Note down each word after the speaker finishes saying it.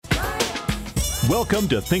Welcome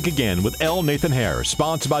to Think Again with L. Nathan Hare,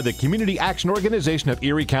 sponsored by the Community Action Organization of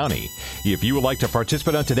Erie County. If you would like to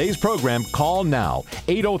participate on today's program, call now,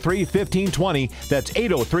 803-1520. That's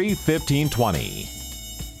 803-1520.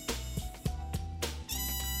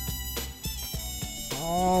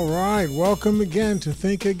 All right, welcome again to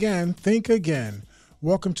Think Again. Think Again.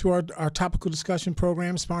 Welcome to our topical discussion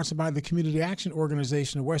program sponsored by the Community Action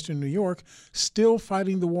Organization of Western New York, still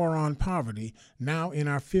fighting the war on poverty, now in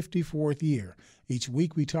our 54th year. Each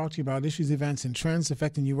week we talk to you about issues, events, and trends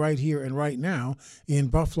affecting you right here and right now in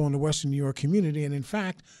Buffalo and the Western New York community, and in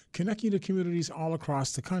fact, connecting to communities all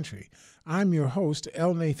across the country. I'm your host,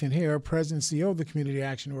 L. Nathan Hare, President and CEO of the Community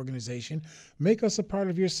Action Organization. Make us a part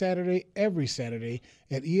of your Saturday every Saturday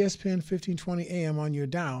at ESPN 1520 AM on your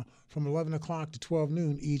dial from 11 o'clock to 12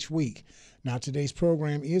 noon each week. Now, today's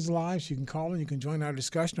program is live, so you can call and you can join our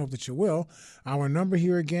discussion. Hope that you will. Our number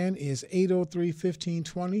here again is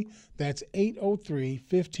 803-1520. That's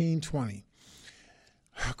 803-1520.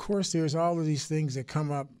 Of course, there's all of these things that come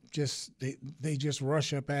up, they just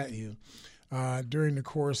rush up at you during the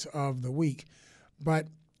course of the week. But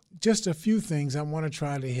just a few things I want to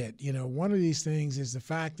try to hit. You know, one of these things is the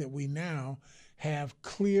fact that we now have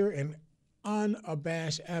clear and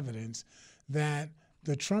unabashed evidence that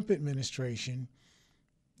the Trump administration,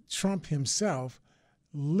 Trump himself,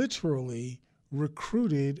 literally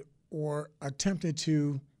recruited or attempted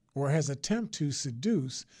to, or has attempted to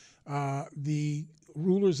seduce the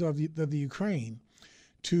rulers of the Ukraine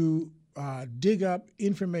to dig up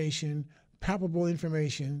information, palpable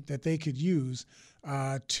information that they could use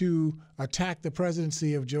to attack the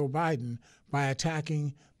presidency of Joe Biden by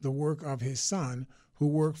attacking the work of his son, who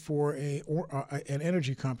worked for an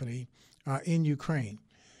energy company in Ukraine.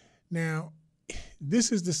 Now,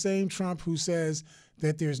 this is the same Trump who says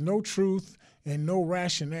that there's no truth and no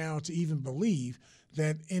rationale to even believe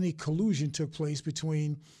that any collusion took place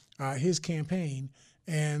between his campaign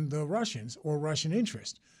and the Russians or Russian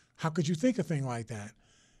interest. How could you think a thing like that?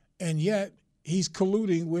 And yet he's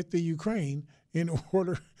colluding with the Ukraine in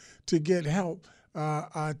order to get help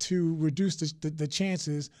to reduce the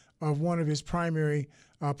chances of one of his primary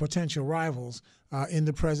potential rivals in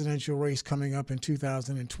the presidential race coming up in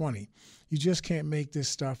 2020. You just can't make this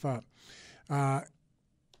stuff up.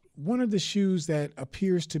 One of the shoes that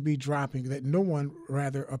appears to be dropping, that no one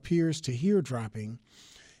rather appears to hear dropping,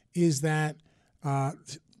 is that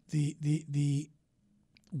the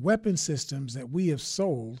weapon systems that we have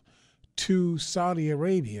sold to Saudi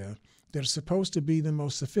Arabia that are supposed to be the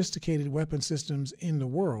most sophisticated weapon systems in the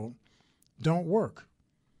world don't work.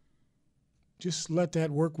 Just let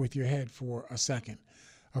that work with your head for a second.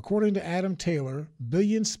 According to Adam Taylor,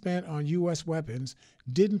 billions spent on U.S. weapons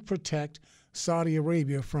didn't protect Saudi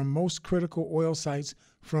Arabia from most critical oil sites,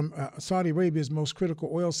 from Saudi Arabia's most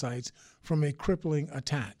critical oil sites, from a crippling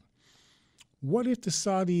attack. What if the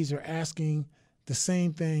Saudis are asking the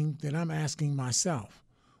same thing that I'm asking myself?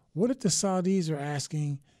 What if the Saudis are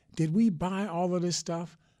asking, did we buy all of this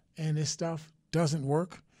stuff and this stuff doesn't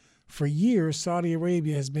work? For years, Saudi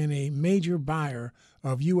Arabia has been a major buyer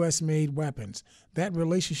of U.S.-made weapons. That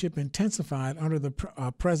relationship intensified under the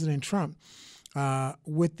President Trump,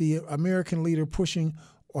 with the American leader pushing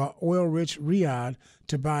oil-rich Riyadh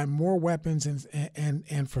to buy more weapons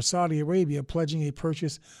and for Saudi Arabia pledging a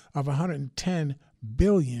purchase of $110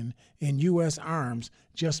 billion in U.S. arms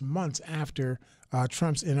just months after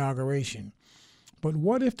Trump's inauguration. But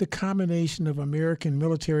what if the combination of American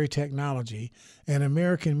military technology and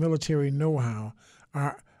American military know-how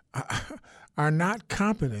are not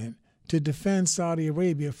competent to defend Saudi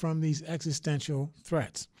Arabia from these existential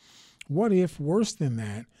threats? What if, worse than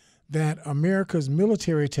that America's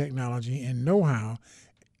military technology and know-how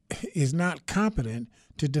is not competent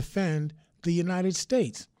to defend the United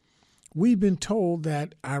States? We've been told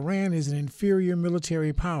that Iran is an inferior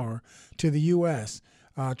military power to the U.S.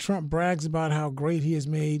 Trump brags about how great he has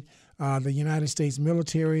made the United States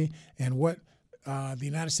military and what the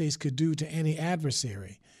United States could do to any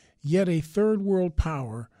adversary. Yet a third world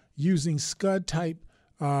power using Scud-type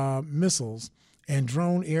missiles and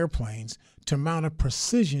drone airplanes to mount a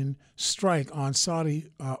precision strike on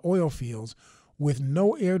Saudi oil fields with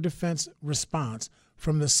no air defense response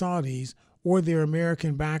from the Saudis or their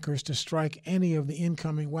American backers to strike any of the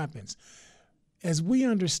incoming weapons. As we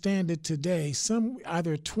understand it today, some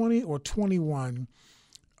either 20 or 21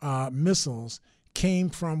 missiles came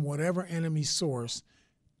from whatever enemy source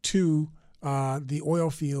to the oil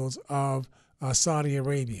fields of Saudi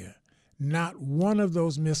Arabia. Not one of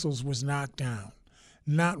those missiles was knocked down.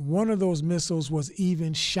 Not one of those missiles was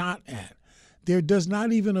even shot at. There does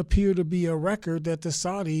not even appear to be a record that the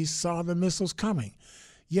Saudis saw the missiles coming.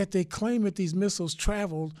 Yet they claim that these missiles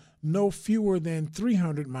traveled no fewer than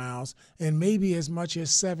 300 miles and maybe as much as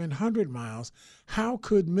 700 miles. How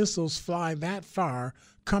could missiles fly that far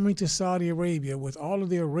coming to Saudi Arabia with all of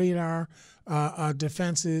their radar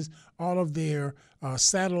defenses, all of their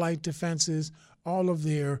satellite defenses, all of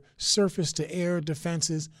their surface-to-air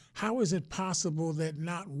defenses? How is it possible that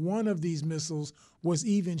not one of these missiles was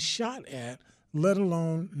even shot at, let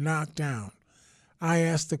alone knocked down? I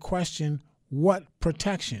ask the question, what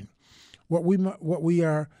protection? What we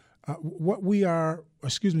are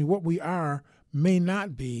may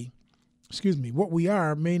not be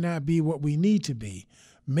what we need to be.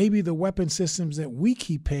 Maybe the weapon systems that we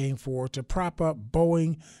keep paying for to prop up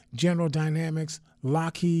Boeing, General Dynamics,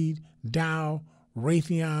 Lockheed, Dow,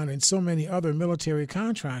 Raytheon, and so many other military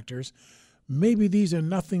contractors, maybe these are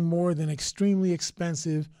nothing more than extremely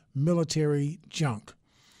expensive military junk.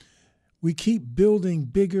 We keep building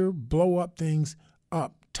bigger, blow up things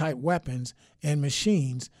up type weapons and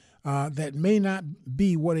machines that may not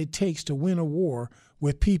be what it takes to win a war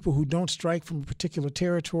with people who don't strike from a particular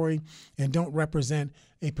territory and don't represent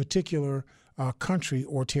a particular country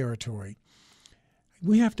or territory.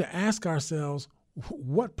 We have to ask ourselves,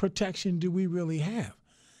 what protection do we really have?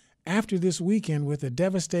 After this last weekend with a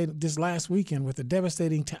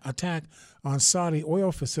devastating attack on Saudi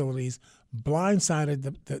oil facilities,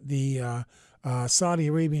 blindsided the Saudi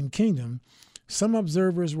Arabian kingdom, some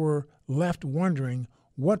observers were left wondering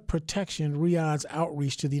what protection Riyadh's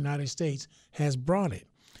outreach to the United States has brought it.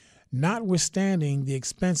 Notwithstanding the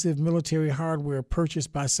expensive military hardware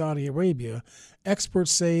purchased by Saudi Arabia,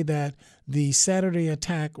 experts say that the Saturday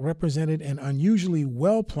attack represented an unusually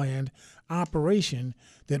well-planned operation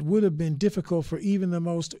that would have been difficult for even the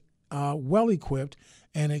most well-equipped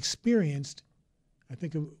and experienced. I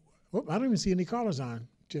don't even see any callers on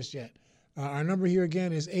just yet. Our number here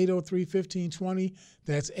again is 803-1520.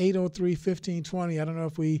 That's 803-1520. I don't know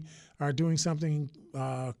if we are doing something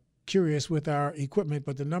curious with our equipment,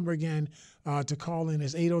 but the number again to call in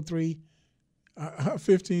is 803-1520.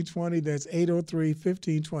 That's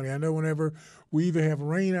 803-1520. I know whenever we either have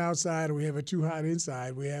rain outside or we have it too hot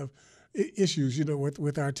inside, we have issues,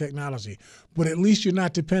 with our technology. But at least you're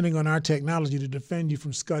not depending on our technology to defend you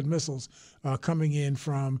from Scud missiles coming in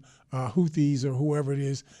from Houthis or whoever it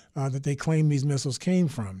is that they claim these missiles came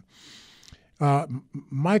from.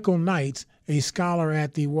 Michael Knight, a scholar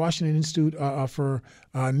at the Washington Institute for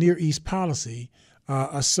Near East Policy,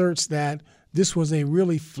 asserts that this was a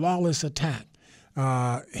really flawless attack.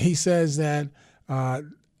 He says that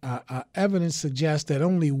evidence suggests that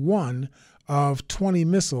only one of 20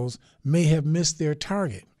 missiles may have missed their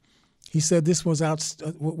target. He said this was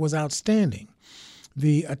outstanding.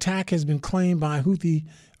 The attack has been claimed by Houthi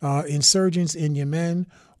insurgents in Yemen,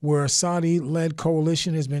 where a Saudi-led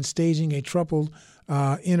coalition has been staging a troubled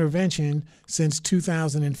intervention since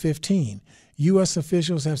 2015. U.S.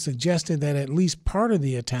 officials have suggested that at least part of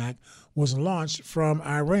the attack was launched from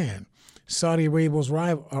Iran, Saudi Arabia's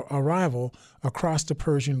arrival across the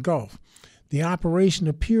Persian Gulf. The operation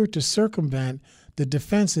appeared to circumvent the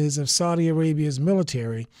defenses of Saudi Arabia's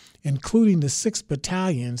military, including the 6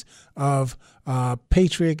 battalions of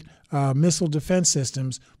Patriot missile defense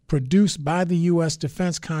systems produced by the U.S.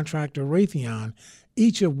 defense contractor Raytheon,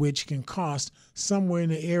 each of which can cost somewhere in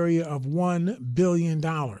the area of $1 billion.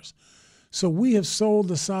 So we have sold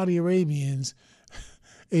the Saudi Arabians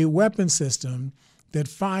a weapon system that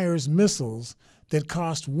fires missiles that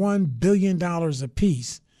cost $1 billion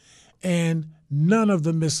apiece, and none of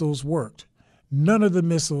the missiles worked. None of the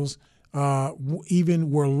missiles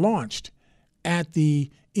even were launched at the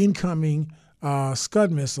incoming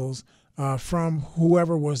Scud missiles from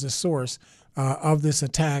whoever was the source of this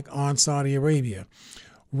attack on Saudi Arabia.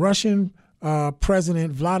 Russian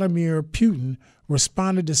President Vladimir Putin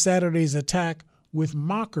responded to Saturday's attack with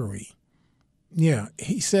mockery. Yeah,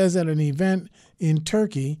 he says at an event in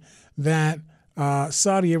Turkey that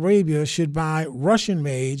Saudi Arabia should buy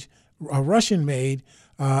Russian-made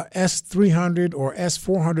S-300 or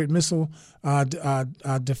S-400 missile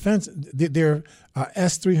defense, their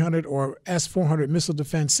S-300 or S-400 missile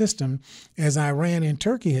defense system, as Iran and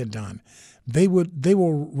Turkey had done. They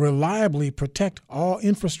will reliably protect all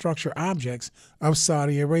infrastructure objects of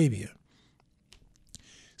Saudi Arabia.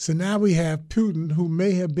 So now we have Putin, who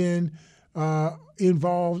may have been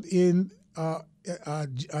involved in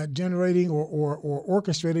generating or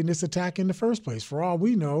orchestrating this attack in the first place. For all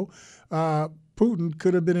we know, Putin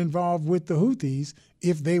could have been involved with the Houthis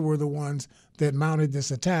if they were the ones that mounted this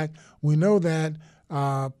attack. We know that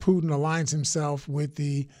Putin aligns himself with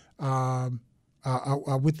the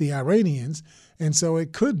Iranians, and so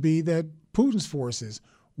it could be that Putin's forces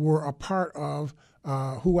were a part of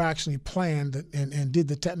who actually planned and did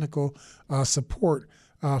the technical support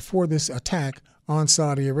for this attack on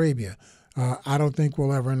Saudi Arabia. I don't think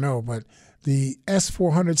we'll ever know, but the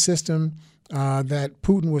S-400 system that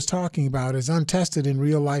Putin was talking about is untested in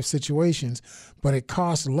real-life situations, but it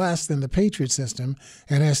costs less than the Patriot system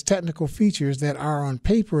and has technical features that are, on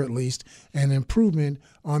paper at least, an improvement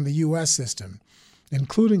on the U.S. system,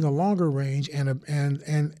 including a longer range and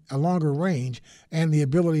a longer range and the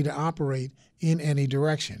ability to operate in any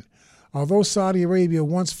direction. Although Saudi Arabia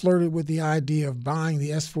once flirted with the idea of buying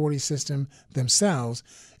the S-40 system themselves,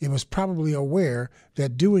 it was probably aware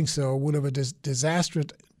that doing so would have a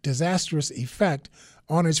disastrous effect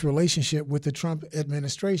on its relationship with the Trump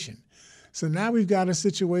administration. So now we've got a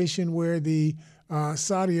situation where the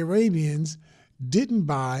Saudi Arabians didn't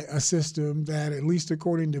buy a system that, at least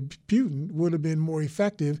according to Putin, would have been more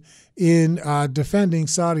effective in defending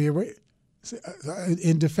Saudi Arabia.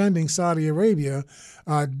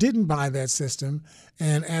 Didn't buy that system,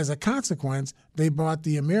 and as a consequence, they bought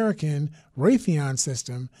the American Raytheon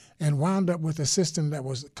system and wound up with a system that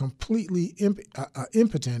was completely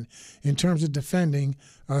impotent in terms of defending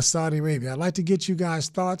Saudi Arabia. I'd like to get you guys'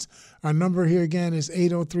 thoughts. Our number here again is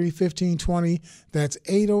 803-1520. That's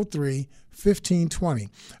 803-1520.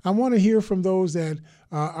 I want to hear from those that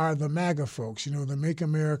are the MAGA folks, the Make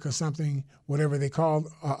America Something, whatever they call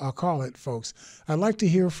it, folks. I'd like to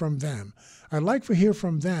hear from them. I'd like to hear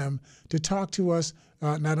from them to talk to us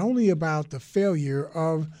not only about the failure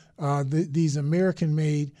of these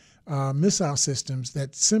American-made missile systems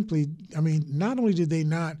that simply, not only did they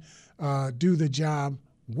not do the job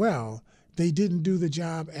well, they didn't do the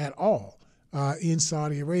job at all in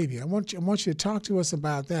Saudi Arabia. I want you to talk to us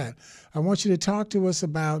about that. I want you to talk to us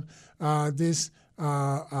about this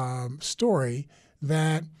story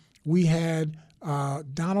that we had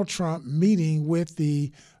Donald Trump meeting with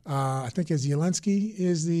the, I think it's Zelensky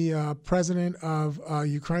is the president of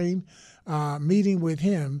Ukraine, meeting with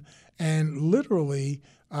him and literally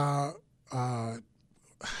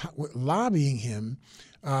lobbying him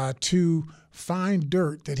to find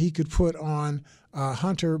dirt that he could put on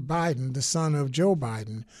Hunter Biden, the son of Joe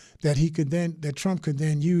Biden, that Trump could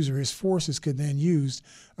then use, or his forces could then use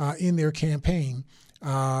in their campaign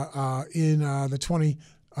in the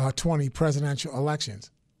 2020 presidential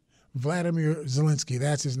elections. Vladimir Zelensky,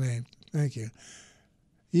 that's his name. Thank you.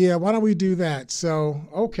 Yeah, why don't we do that? So,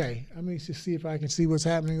 okay, let me just see if I can see what's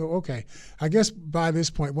happening. Okay, I guess by this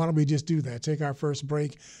point, why don't we just do that? Take our first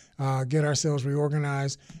break, get ourselves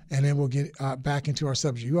reorganized, and then we'll get back into our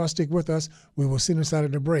subject. You all stick with us. We will see inside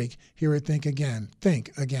of the break here at Think Again.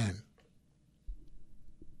 Think Again.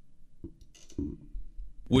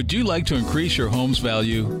 Would you like to increase your home's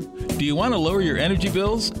value? Do you want to lower your energy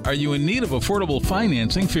bills? Are you in need of affordable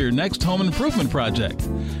financing for your next home improvement project?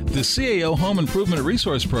 The CAO Home Improvement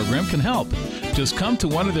Resource Program can help. Just come to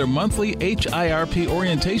one of their monthly HIRP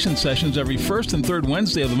orientation sessions every first and third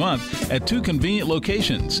Wednesday of the month at 2 convenient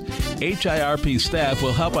locations. HIRP staff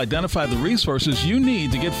will help identify the resources you need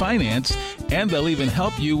to get financed, and they'll even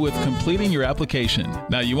help you with completing your application.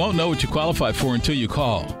 Now, you won't know what you qualify for until you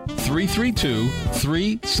call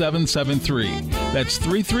 332-3773. That's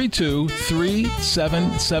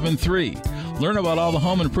 332-3773. Learn about all the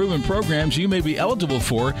home improvement programs you may be eligible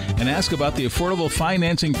for and ask about the affordable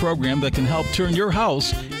financing program that can help turn your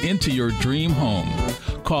house into your dream home.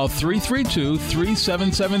 Call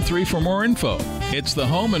 332-3773 for more info. It's the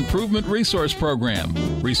Home Improvement Resource Program,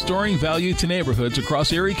 restoring value to neighborhoods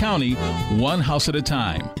across Erie County, one house at a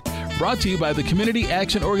time. Brought to you by the Community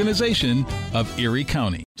Action Organization of Erie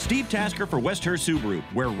County. Steve Tasker for Westhurst Subaru,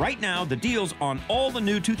 where right now the deals on all the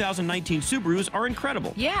new 2019 Subarus are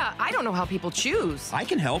incredible. Yeah, I don't know how people choose. I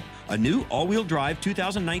can help. A new all-wheel drive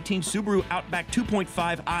 2019 Subaru Outback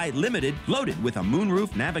 2.5i Limited, loaded with a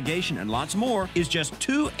moonroof, navigation, and lots more, is just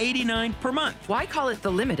 $289 per month. Why call it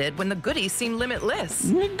the Limited when the goodies seem limitless?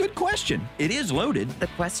 Good question. It is loaded. The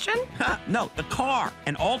question? No, the car.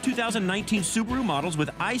 And all 2019 Subaru models with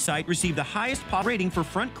EyeSight receive the highest pop rating for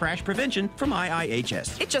front crash prevention from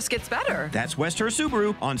IIHS. It just gets better. That's Westhurst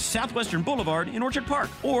Subaru on Southwestern Boulevard in Orchard Park,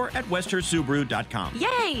 or at westhurstsubaru.com.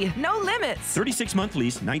 Yay! No limits. 36-month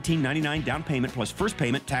lease, $19.99 down payment plus first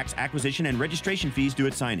payment, tax, acquisition, and registration fees due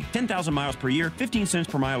at signing. 10,000 miles per year, 15 cents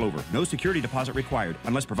per mile over. No security deposit required.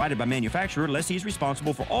 Unless provided by manufacturer, lessee is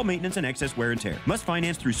responsible for all maintenance and excess wear and tear. Must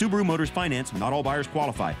finance through Subaru Motors Finance. Not all buyers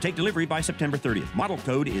qualify. Take delivery by September 30th. Model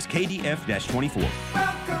code is KDF-24.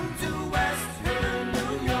 Welcome to Western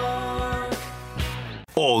New York.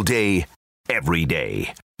 All day, every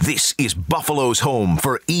day. This is Buffalo's home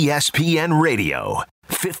for ESPN Radio.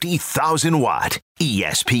 50,000 watt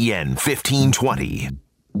ESPN 1520.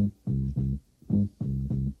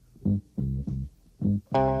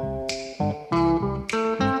 You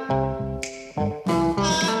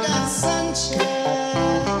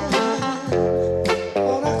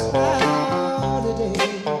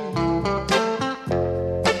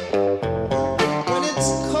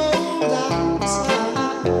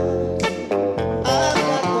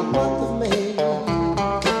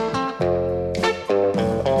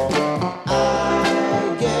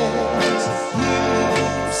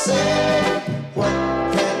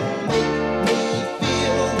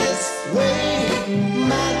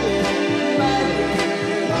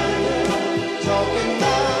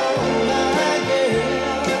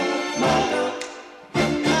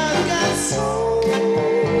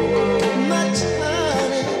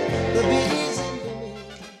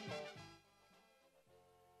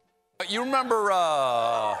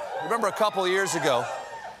remember a couple of years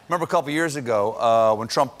ago, when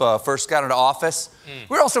Trump first got into office?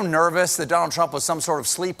 We were also nervous that Donald Trump was some sort of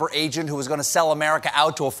sleeper agent who was going to sell America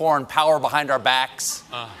out to a foreign power behind our backs.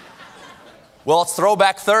 Well, it's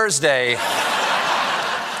Throwback Thursday.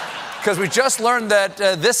 Because we just learned that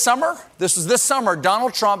this summer,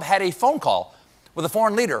 Donald Trump had a phone call with a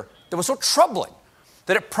foreign leader that was so troubling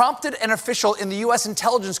that it prompted an official in the U.S.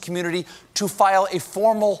 intelligence community to file a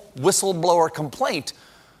formal whistleblower complaint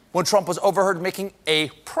when Trump was overheard making a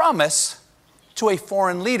promise to a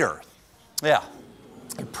foreign leader. Yeah,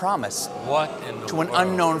 a promise to an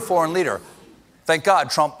unknown foreign leader. Thank God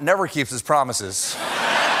Trump never keeps his promises.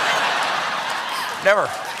 Never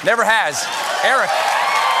has. Eric.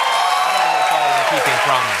 I don't recall him keeping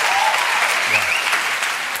promise.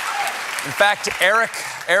 Yeah. In fact,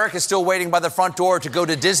 Eric is still waiting by the front door to go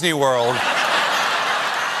to Disney World.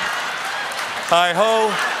 Hi-ho.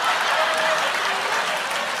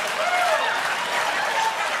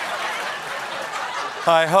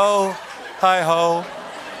 Hi-ho. Hi-ho.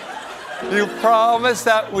 You promised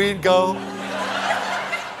that we'd go.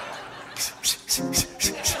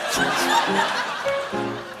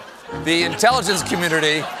 The intelligence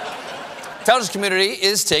community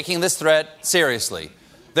is taking this threat seriously.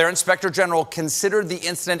 Their Inspector General considered the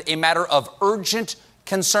incident a matter of urgent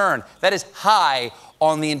concern. That is high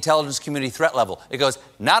on the intelligence community threat level. It goes,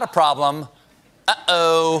 not a problem.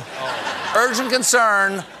 Uh-oh. Urgent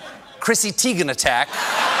concern. Chrissy Teigen attack.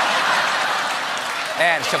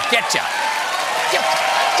 And she'll get ya.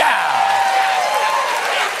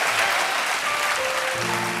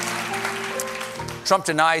 Trump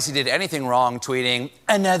denies he did anything wrong, tweeting,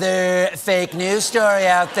 "Another fake news story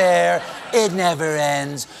out there. It never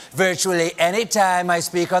ends. Virtually any time I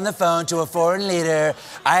speak on the phone to a foreign leader,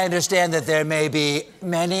 I understand that there may be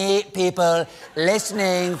many people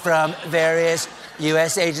listening from various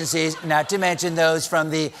U.S. agencies, not to mention those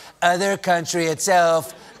from the other country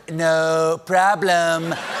itself. No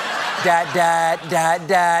problem. ...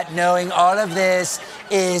 Knowing all of this,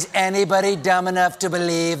 is anybody dumb enough to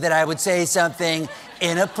believe that I would say something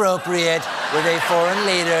inappropriate with a foreign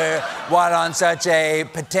leader while on such a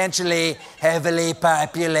potentially heavily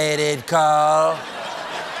populated call?"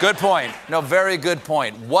 Good point. No, very good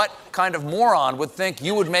point. What kind of moron would think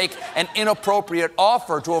you would make an inappropriate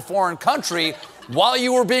offer to a foreign country while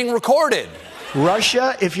you were being recorded?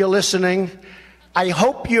 Russia, if you're listening, I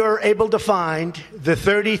hope you're able to find the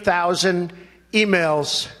 30,000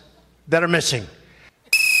 emails that are missing.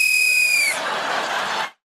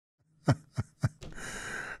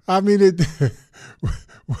 I mean,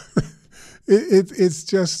 it's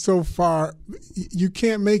just so far. You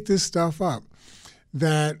can't make this stuff up.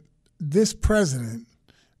 That this president.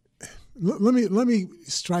 Let me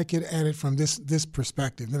strike it at it from this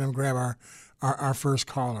perspective. Then I'll grab our first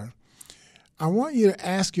caller. I want you to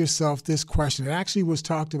ask yourself this question. It actually was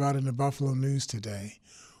talked about in the Buffalo News today.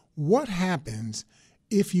 What happens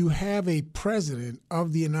if you have a president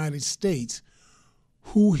of the United States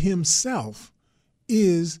who himself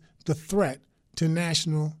is the threat to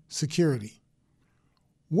national security?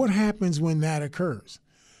 What happens when that occurs?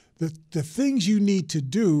 The things you need to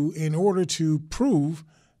do in order to prove,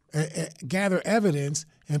 gather evidence,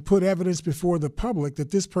 and put evidence before the public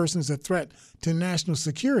that this person is a threat to national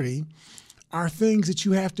security are things that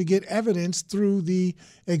you have to get evidence through the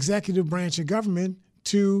executive branch of government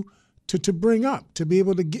to bring up, to be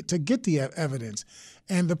able to get the evidence.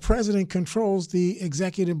 And the president controls the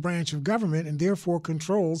executive branch of government and therefore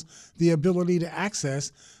controls the ability to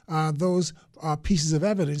access those pieces of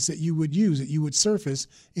evidence that you would use, that you would surface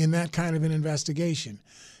in that kind of an investigation.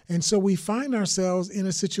 And so we find ourselves in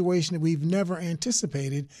a situation that we've never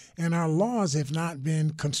anticipated, and our laws have not been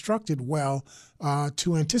constructed well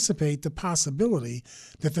to anticipate the possibility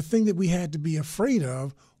that the thing that we had to be afraid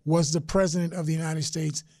of was the president of the United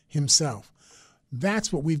States himself.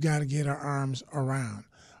 That's what we've got to get our arms around.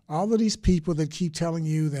 All of these people that keep telling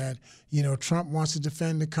you that, Trump wants to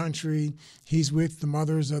defend the country, he's with the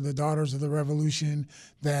mothers or the daughters of the revolution,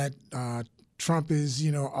 that Trump is,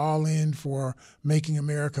 all in for making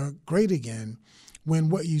America great again, when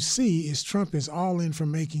what you see is Trump is all in for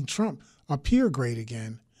making Trump appear great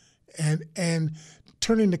again and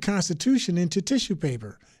turning the Constitution into tissue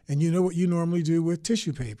paper. And you know what you normally do with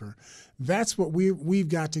tissue paper. That's what we've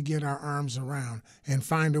got to get our arms around and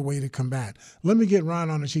find a way to combat. Let me get Ron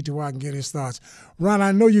on the sheet where I can get his thoughts. Ron,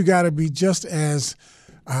 I know you got to be just as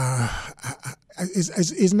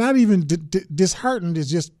it's not even disheartened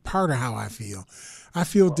is just part of how I feel. I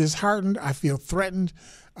feel disheartened. I feel threatened.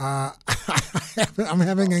 I'm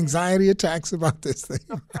having anxiety attacks about this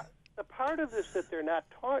thing. The part of this that they're not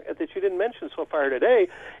that you didn't mention so far today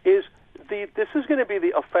is this is going to be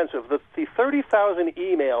the offensive. The 30,000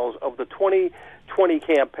 emails of the 2020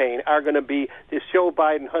 campaign are going to be this Joe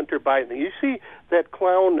Biden, Hunter Biden. You see that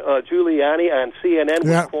clown Giuliani on CNN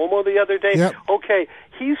with Cuomo the other day? Yep. Okay,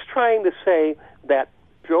 he's trying to say that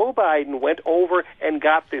Joe Biden went over and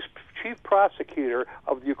got this chief prosecutor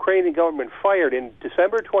of the Ukrainian government fired in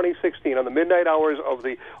December 2016 on the midnight hours of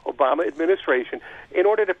the Obama administration in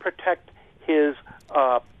order to protect his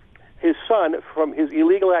son from his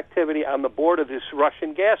illegal activity on the board of this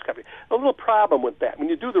Russian gas company. A little problem with that. When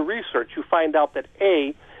you do the research, you find out that,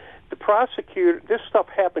 the prosecutor, this stuff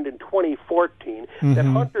happened in 2014, that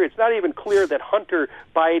Hunter, it's not even clear that Hunter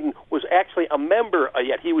Biden was actually a member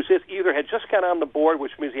yet. He was either had just got on the board,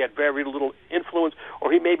 which means he had very little influence,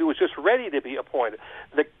 or he maybe was just ready to be appointed.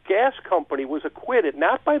 The gas company was acquitted,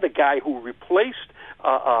 not by the guy who replaced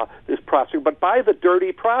this prosecutor, but by the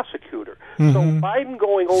dirty prosecutor. So Biden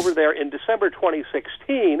going over there in December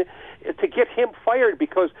 2016 to get him fired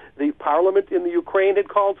because the parliament in the Ukraine had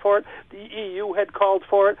called for it, the EU had called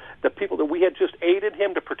for it, the people that we had just aided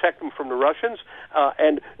him to protect him from the Russians,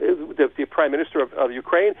 and the prime minister of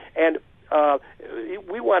Ukraine, and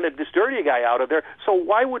we wanted this dirty guy out of there. So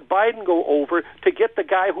why would Biden go over to get the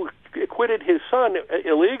guy who acquitted his son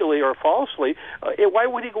illegally or falsely? Why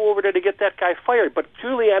would he go over there to get that guy fired? But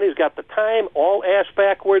Giuliani's got the time all ass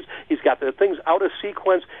backwards. He's got the things out of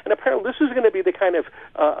sequence. And apparently this is going to be the kind of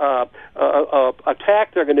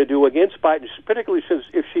attack they're going to do against Biden, particularly since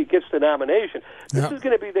if she gets the nomination. This is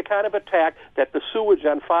going to be the kind of attack that the sewage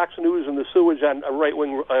on Fox News and the sewage on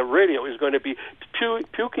right-wing radio is going to be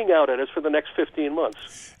puking out at us for the next 15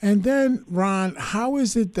 months. And then, Ron, how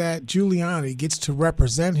is it that Giuliani gets to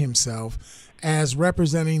represent himself as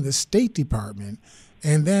representing the State Department,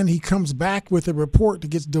 and then he comes back with a report that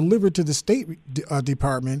gets delivered to the State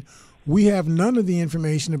Department? We have none of the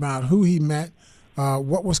information about who he met,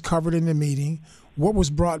 what was covered in the meeting, what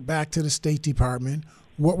was brought back to the State Department,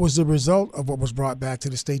 what was the result of what was brought back to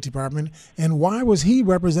the State Department, and why was he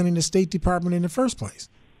representing the State Department in the first place?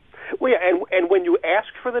 Well, yeah, and when you ask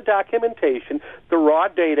for the documentation, the raw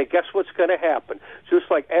data, guess what's going to happen? Just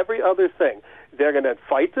like every other thing, they're going to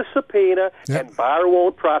fight the subpoena, and Barr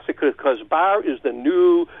won't prosecute because Barr is the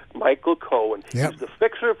new Michael Cohen. He's the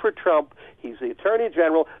fixer for Trump. He's the Attorney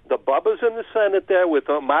General. The Bubbas in the Senate there with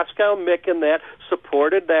Moscow Mick and that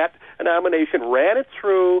supported that nomination, ran it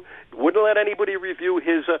through, wouldn't let anybody review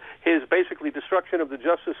his basically destruction of the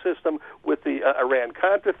justice system with the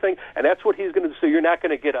Iran-Contra thing, and that's what he's going to do. So you're not going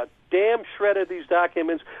to get a damn shred of these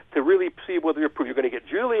documents to really see whether you're going to get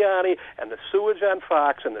Giuliani and the sewage on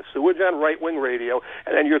Fox and the sewage on right-wing radio,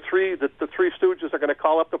 and then the three stooges are going to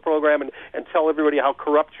call up the program and tell everybody how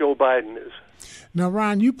corrupt Joe Biden is. Now,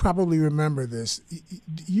 Ron, you probably remember this.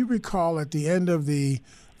 You recall at the end of the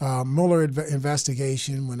Mueller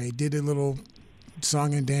investigation when they did a little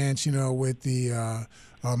song and dance, with the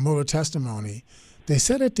Mueller testimony, they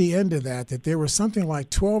said at the end of that there were something like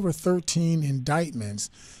 12 or 13 indictments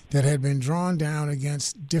that had been drawn down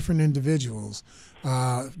against different individuals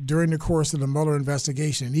during the course of the Mueller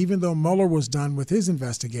investigation. And even though Mueller was done with his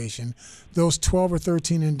investigation, those 12 or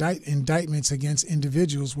 13 indictments against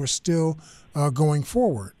individuals were still going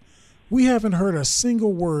forward. We haven't heard a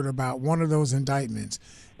single word about one of those indictments.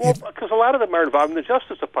 Well, because a lot of them are involved in the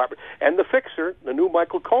Justice Department. And the fixer, the new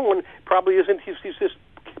Michael Cohen, probably isn't. He's just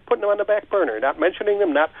putting them on the back burner, not mentioning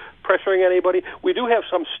them, not pressuring anybody. We do have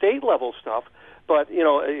some state-level stuff, but,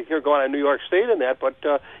 you're going on New York State and that. But,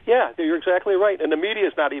 yeah, you're exactly right. And the media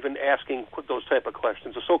is not even asking those type of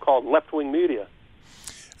questions, the so-called left-wing media.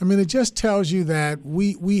 I mean, it just tells you that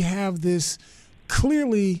we have this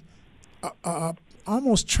clearly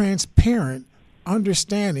almost transparent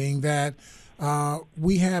understanding that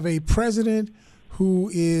we have a president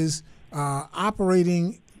who is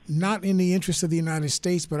operating not in the interest of the United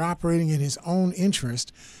States, but operating in his own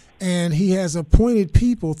interest. And he has appointed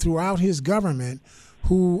people throughout his government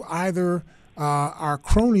who either are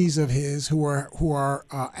cronies of his, who are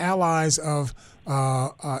allies of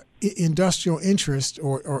industrial interest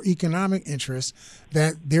or economic interest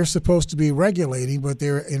that they're supposed to be regulating, but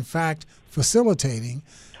they're in fact facilitating.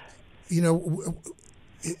 I'm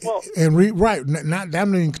not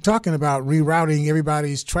even talking about rerouting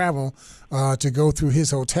everybody's travel to go through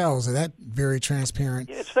his hotels. And that's very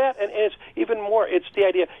transparent. It's that, and it's even more. It's the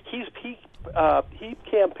idea he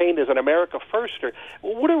campaigned as an America firster.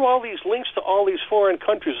 Well, what are all these links to all these foreign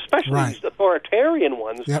countries, especially these authoritarian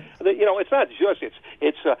ones? Yep. That, it's not just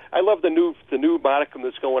it's. I love the new modicum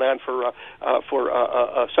that's going on for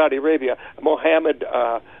Saudi Arabia. Mohammed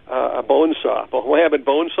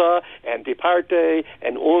Bonsa and Departe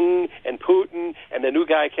and and Putin and the new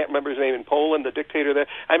guy, I can't remember his name, in Poland, the dictator there.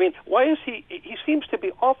 I mean, why is he seems to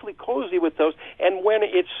be awfully cozy with those, and when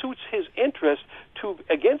it suits his interest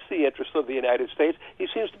against the interest of the United States, he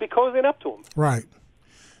seems to be cozying up to them. Right.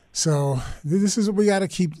 So this is what we got to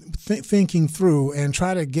keep thinking through and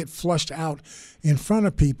try to get flushed out in front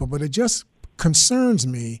of people. But it just concerns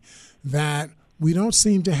me that we don't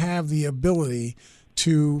seem to have the ability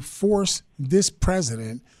to force this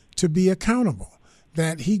president to be accountable,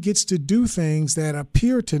 that he gets to do things that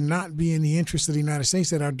appear to not be in the interest of the United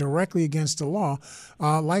States, that are directly against the law,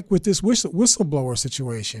 like with this whistleblower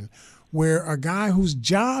situation, where a guy whose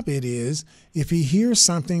job it is, if he hears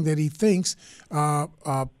something that he thinks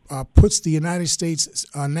puts the United States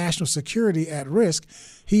national security at risk,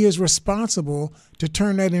 he is responsible to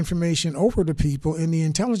turn that information over to people in the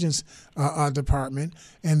intelligence department,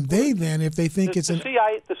 and they then, if they think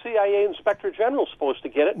the CIA Inspector General is supposed to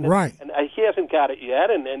get it, and he hasn't got it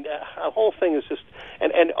yet, and the whole thing is just,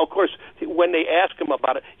 and of course, when they ask him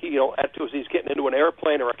about it, after he's getting into an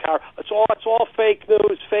airplane or a car, it's all fake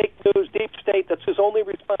news, deep state. That's his only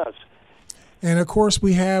response. And of course,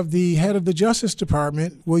 we have the head of the Justice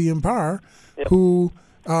Department, William Barr, who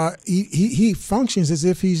he functions as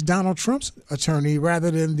if he's Donald Trump's attorney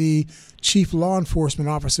rather than the chief law enforcement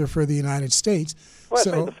officer for the United States. Well,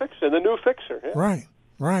 the new fixer. Yeah.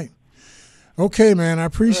 Right. Okay, man, I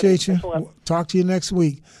appreciate you. We'll talk to you next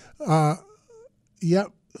week. Yep.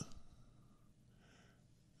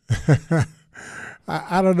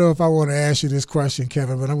 I don't know if I want to ask you this question,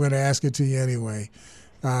 Kevin, but I'm going to ask it to you anyway.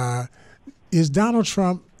 Is Donald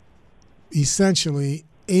Trump essentially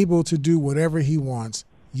able to do whatever he wants,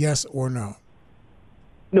 yes or no?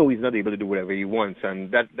 No, he's not able to do whatever he wants,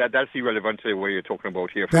 and that's irrelevant to what you're talking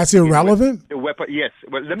about here. That's irrelevant? The weapon, yes.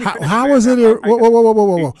 Well, let me. How is it?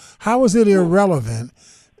 Whoa! How is it irrelevant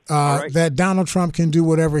that Donald Trump can do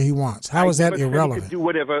whatever he wants? How is that irrelevant? He can do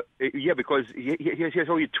whatever. Yeah, because here's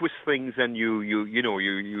how you twist things, and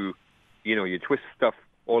you twist stuff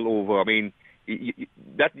all over. I mean,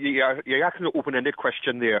 you're asking an open-ended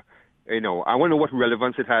question there. I want to know what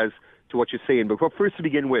relevance it has to what you're saying. But first, to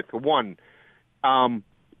begin with, one,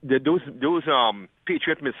 those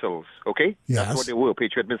Patriot missiles, okay? Yes. That's what they were,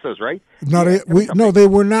 Patriot missiles, right? No, they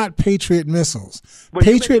were not Patriot missiles. But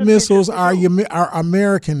Patriot missiles are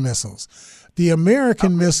American missiles. The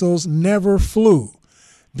American missiles never flew.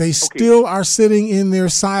 They still are sitting in their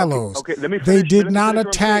silos. Okay. Let me finish. They did not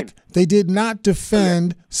attack. They did not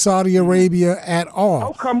defend Saudi Arabia at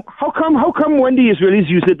all. How come when the Israelis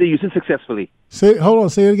use it, they use it successfully? Hold on.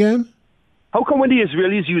 Say it again. How come when the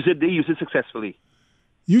Israelis use it, they use it successfully?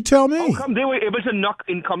 You tell me. How come they were able to knock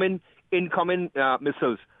incoming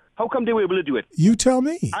missiles? How come they were able to do it? You tell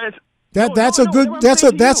me. That's a relevant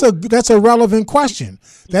question. That's a relevant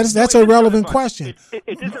question.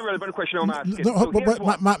 It is a relevant question. I'm asking.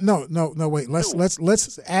 No. Wait.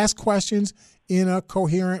 Let's ask questions in a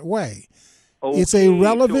coherent way. Okay, it's a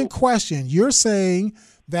relevant question. You're saying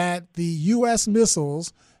that the U.S.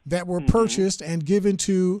 missiles that were purchased and given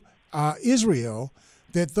to Israel,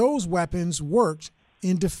 that those weapons worked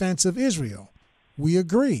in defense of Israel. We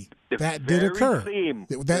agree. That did occur.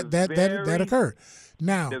 That occurred.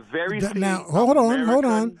 Now, hold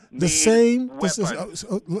on. Let's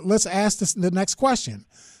ask the next question.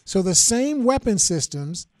 So the same weapon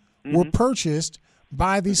systems were purchased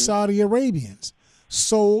by the Saudi Arabians,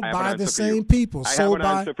 sold by the same people. Sold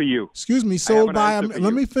by. Excuse me. Sold by.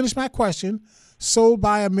 Let me finish my question. Sold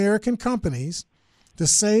by American companies. The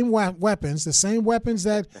same weapons,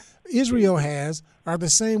 that Israel has, are the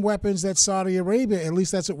same weapons that Saudi Arabia. At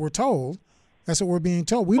least that's what we're told. That's what we're being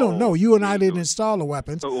told. We don't know. You and I didn't install the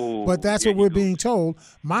weapons, but that's what we're being told.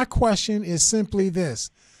 My question is simply this,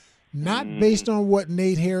 not based on what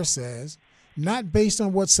Nate Hare says, not based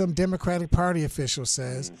on what some Democratic Party official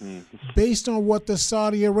says, based on what the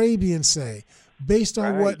Saudi Arabians say, based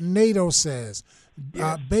on what NATO says,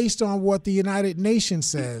 based on what the United Nations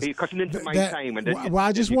says. You're cutting into my time. And then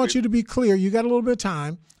I just want you to be clear. You got a little bit of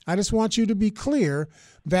time. I just want you to be clear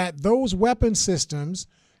that those weapon systems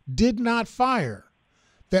did not fire,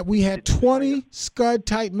 that we had 20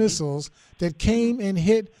 Scud-type missiles that came and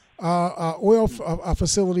hit oil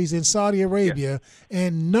facilities in Saudi Arabia,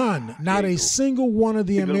 and not a single one of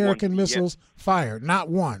the American missiles fired, not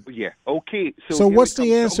one. Yeah, okay. So what's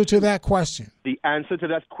the answer to that question? The answer to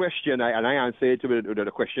that question, I answered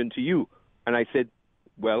the question to you, and I said,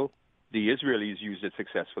 well, the Israelis used it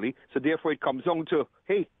successfully, so therefore it comes down to,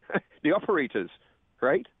 hey, the operators,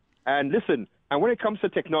 right? And listen, and when it comes to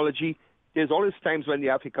technology, there's always times when you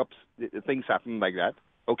have hiccups, things happen like that,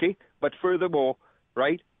 okay? But furthermore,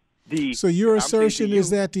 right? So your assertion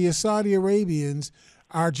is that the Saudi Arabians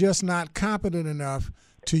are just not competent enough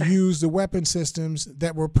to use the weapon systems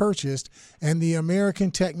that were purchased, and the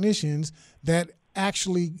American technicians that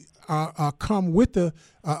actually come with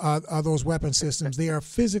those weapon systems, they are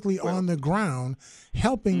physically on the ground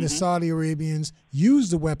helping the Saudi Arabians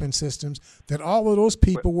use the weapon systems, that all of those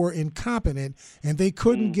people were incompetent and they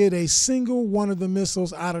couldn't get a single one of the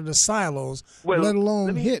missiles out of the silos, let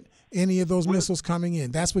alone hit any of those missiles coming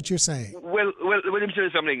in. That's what you're saying. Well, let me tell you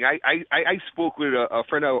something. I spoke with a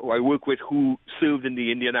friend I work with who served in the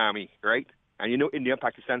Indian Army, right? And you know, India and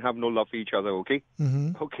Pakistan have no love for each other, okay?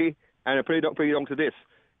 Mm-hmm. Okay? And I put it down to this,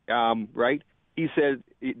 right? He said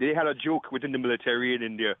they had a joke within the military in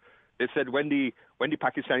India. They said when the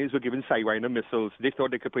Pakistanis were given Sidewinder missiles, they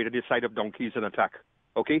thought they could put it the side of donkeys and attack.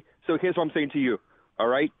 Okay? So here's what I'm saying to you, all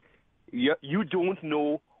right? You don't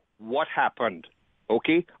know what happened,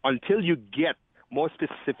 okay, until you get more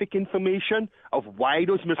specific information of why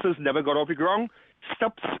those missiles never got off the ground.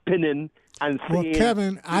 Stop spinning and saying... Well,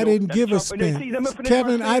 Kevin, I didn't give a spin.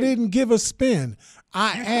 Kevin, I didn't give a spin.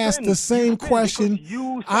 I asked the same question.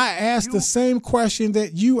 I asked the same question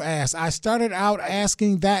that you asked. I started out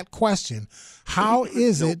asking that question. How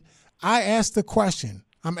is it? I asked the question.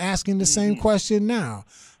 I'm asking the same question now.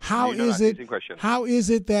 How is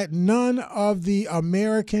it that none of the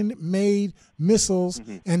American-made missiles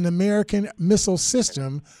and the American missile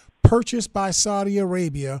system purchased by Saudi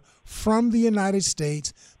Arabia from the United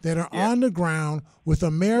States that are on the ground with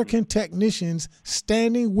American technicians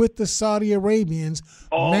standing with the Saudi Arabians,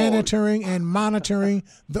 monitoring and monitoring?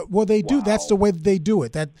 They do. That's the way that they do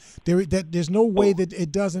it. That there's no way that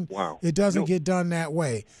it doesn't get done that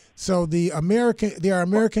way. So there are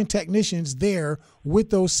American technicians there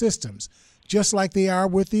with those systems, just like they are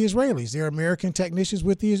with the Israelis. There are American technicians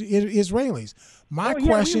with the Israelis. My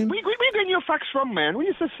question... Where getting your facts from, man? When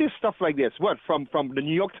you say stuff like this, what, from the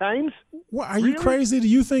New York Times? What, are you crazy? Do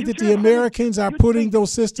you think that the Americans are putting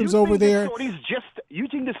those systems over there? You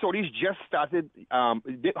think the Saudis just started...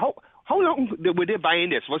 How long were they buying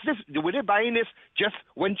this? Were they buying this just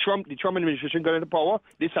when the Trump administration got into power?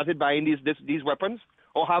 They started buying these weapons?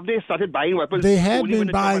 Or have they started buying weapons? They had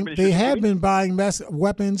been buying. They had been buying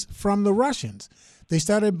weapons from the Russians. They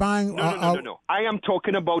started buying. No. I am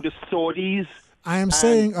talking about the Saudis. I am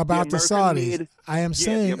saying about the Saudis. I am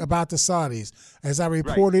saying about the Saudis. As I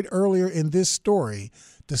reported earlier in this story,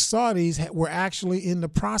 the Saudis were actually in the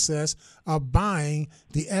process of buying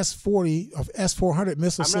the S-400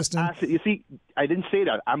 missile system. You see, I didn't say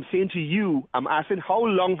that. I'm saying to you, I'm asking how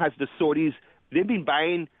long has the Saudis? They've been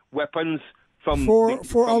buying weapons for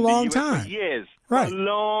a long time. For years. Right. For a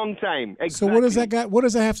long time. Exactly. So what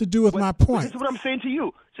does that have to do with my point? This is what I'm saying to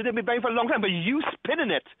you. So they've been buying for a long time, but you spinning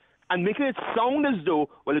it and making it sound as though,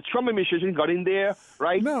 well, the Trump administration got in there,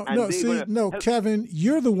 right? Kevin,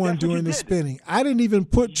 you're the one doing the spinning. I didn't even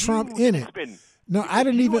put Trump in it. No, I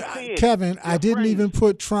didn't even, Kevin, I didn't even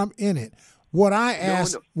put Trump in it. What I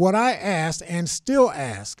asked and still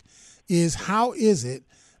ask is, how is it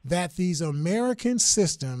that these American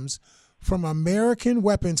systems from American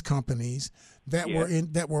weapons companies that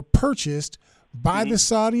were purchased by the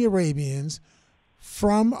Saudi Arabians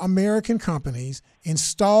from American companies,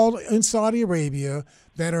 installed in Saudi Arabia,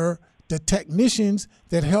 that are the technicians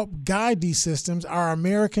that help guide these systems are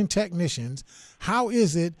American technicians? How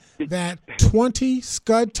is it that 20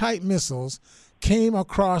 Scud-type missiles came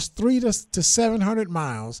across 300 to 700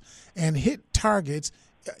 miles and hit targets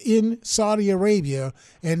in Saudi Arabia,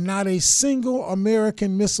 and not a single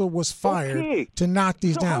American missile was fired to knock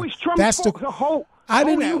these down? That's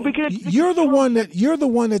you're the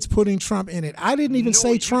one that's putting Trump in it. I didn't even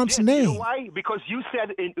say Trump's name. You know why? Because you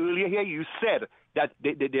said earlier here, you said that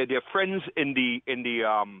they're friends in the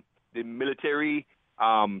military,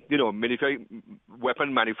 military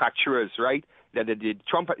weapon manufacturers, right? That they're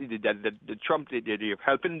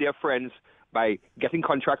helping their friends by getting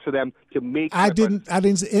contracts for them to make. I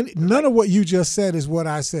didn't say any, none of what you just said is what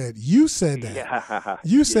I said. You said that. Yeah.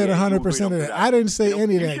 You said 100% of that. I didn't say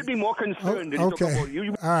any of that. You should be more concerned.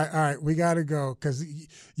 Okay. All right. We got to go because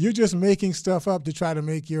you're just making stuff up to try to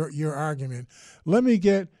make your argument. Let me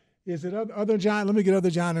get. Is it other John? Let me get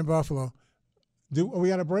other John in Buffalo. We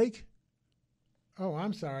got a break? Oh,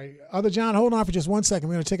 I'm sorry. Other John, hold on for just 1 second.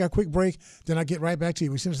 We're going to take a quick break, then I'll get right back to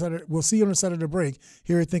you. We'll see you on the side of the break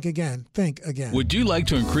here at Think Again. Think Again. Would you like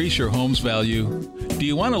to increase your home's value? Do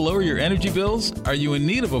you want to lower your energy bills? Are you in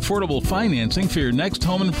need of affordable financing for your next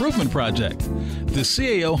home improvement project? The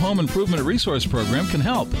CAO Home Improvement Resource Program can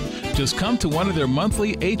help. Just come to one of their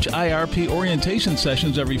monthly HIRP orientation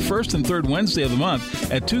sessions every first and third Wednesday of the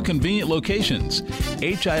month at 2 convenient locations.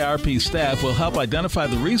 HIRP staff will help identify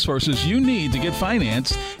the resources you need to get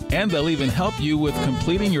financed, and they'll even help you with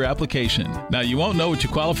completing your application. Now, you won't know what you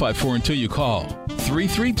qualify for until you call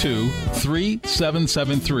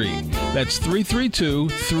 332-3773. That's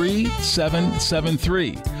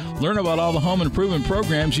 332-3773. Learn about all the home improvement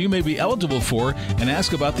programs you may be eligible for and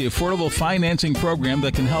ask about the affordable financing program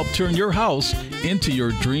that can help turn your house into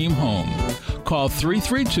your dream home. Call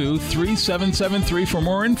 332-3773 for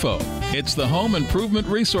more info. It's the Home Improvement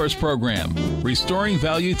Resource Program, restoring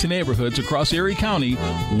value to neighborhoods across Erie County,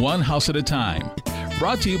 one house at a time.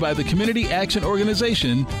 Brought to you by the Community Action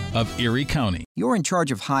Organization of Erie County. You're in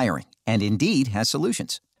charge of hiring, and Indeed has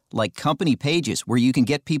solutions. Like Company Pages, where you can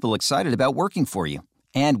get people excited about working for you.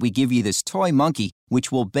 And we give you this toy monkey,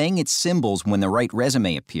 which will bang its cymbals when the right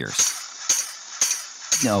resume appears.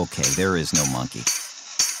 Okay, there is no monkey.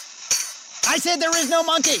 I said there is no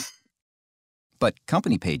monkey! But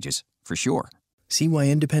Company Pages, for sure. See why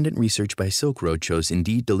independent research by Silk Road shows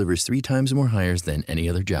Indeed delivers 3 times more hires than any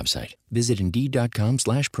other job site. Visit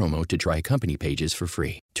Indeed.com/promo to try Company Pages for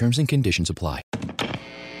free. Terms and conditions apply.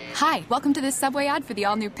 Hi, welcome to this Subway ad for the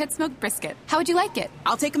all-new Pit Smoke Brisket. How would you like it?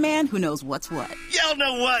 I'll take a man who knows what's what. Y'all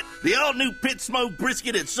know what? The all-new Pit Smoke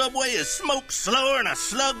Brisket at Subway is smoked slower than a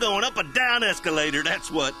slug going up a down escalator,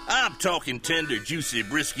 that's what. I'm talking tender, juicy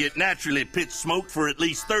brisket, naturally pit smoked for at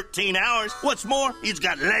least 13 hours. What's more, it's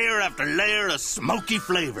got layer after layer of smoky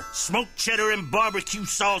flavor. Smoked cheddar and barbecue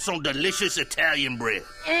sauce on delicious Italian bread.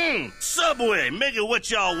 Subway, make it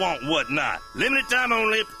what y'all want, what not. Limited time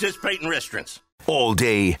only at participating restaurants. All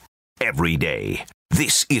day, every day.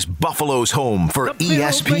 This is Buffalo's home for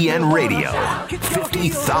ESPN Radio.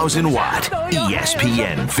 50,000 watt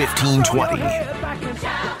ESPN 1520.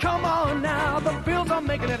 Come on now, the Bills are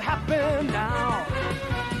making it happen now.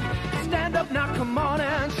 Stand up now, come on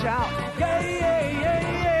and shout. Yeah, yeah,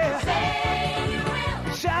 yeah, yeah. Say you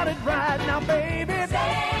will. Shout it right now, baby.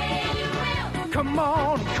 Say you will. Come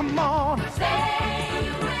on, come on. Say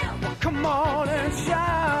you will. Come on and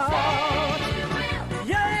shout.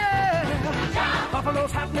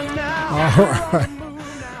 Buffalo's happening now. All right.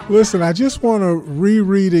 Listen, I just want to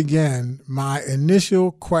reread again my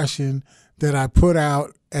initial question that I put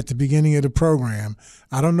out at the beginning of the program.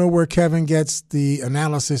 I don't know where Kevin gets the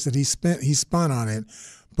analysis that he spun on it,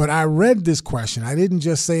 but I read this question. I didn't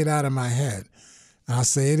just say it out of my head. I'll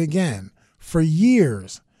say it again. For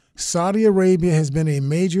years, Saudi Arabia has been a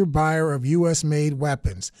major buyer of U.S.-made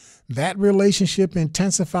weapons. That relationship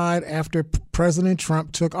intensified after President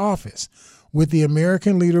Trump took office, with the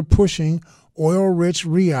American leader pushing oil-rich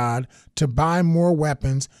Riyadh to buy more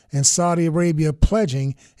weapons and Saudi Arabia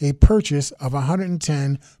pledging a purchase of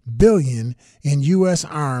 $110 billion in U.S.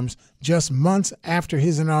 arms just months after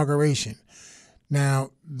his inauguration. Now,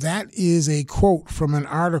 that is a quote from an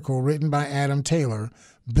article written by Adam Taylor.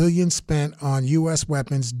 Billions spent on U.S.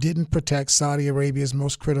 weapons didn't protect Saudi Arabia's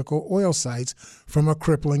most critical oil sites from a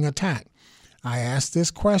crippling attack. I asked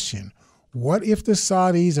this question. What if the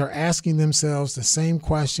Saudis are asking themselves the same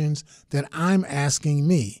questions that I'm asking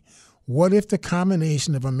me? What if the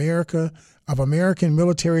combination of American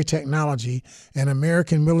military technology and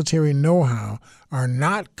American military know-how are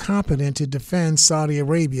not competent to defend Saudi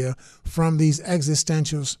Arabia from these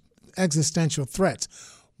existential threats?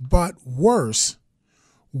 But worse,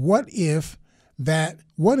 what if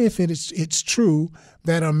it's true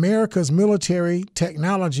that America's military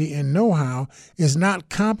technology and know-how is not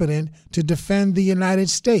competent to defend the United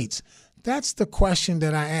States? That's the question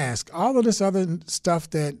that I ask. All of this other stuff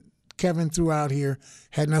that Kevin threw out here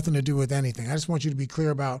had nothing to do with anything. I just want you to be clear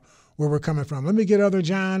about where we're coming from. Let me get other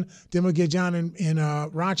John, then we'll get John in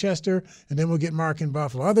Rochester, and then we'll get Mark in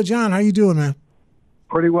Buffalo. Other John, how you doing, man?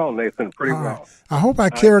 Pretty well, Nathan. Pretty well. Right. I hope I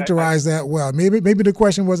characterized that well. Maybe the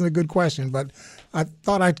question wasn't a good question, but I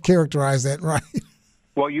thought I'd characterize that right.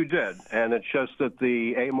 Well, you did, and it's just that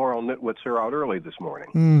the amoral nitwits are out early this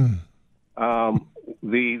morning.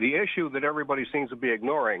 The issue that everybody seems to be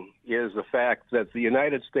ignoring is the fact that the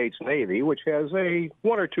United States Navy, which has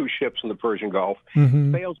one or two ships in the Persian Gulf,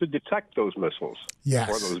 failed to detect those missiles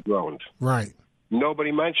or those drones. Right.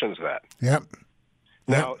 Nobody mentions that. Yep.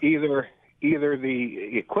 Now, either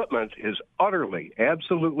the equipment is utterly,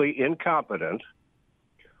 absolutely incompetent,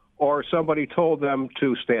 or somebody told them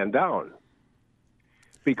to stand down.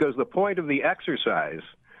 Because the point of the exercise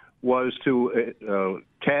was to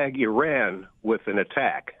tag Iran with an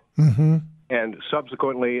attack, and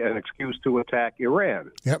subsequently an excuse to attack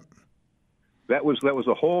Iran. Yep. That was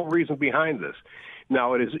the whole reason behind this.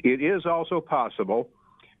 Now, it is also possible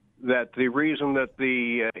that the reason that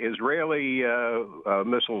the Israeli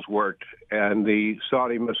missiles worked and the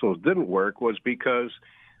Saudi missiles didn't work was because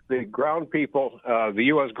the ground people, the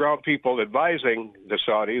U.S. ground people advising the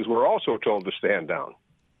Saudis, were also told to stand down.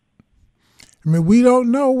 I mean, we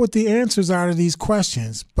don't know what the answers are to these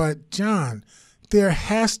questions, but John, there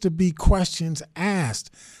has to be questions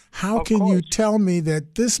asked. How can you tell me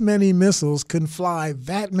that this many missiles can fly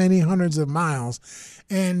that many hundreds of miles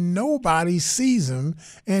and nobody sees them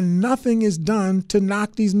and nothing is done to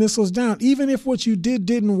knock these missiles down? Even if what you did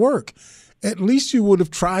didn't work, at least you would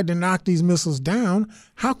have tried to knock these missiles down.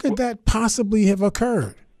 How could that possibly have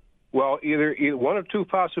occurred? Well, either one of two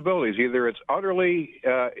possibilities. Either it's utterly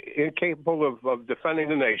incapable of defending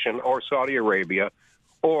the nation or Saudi Arabia,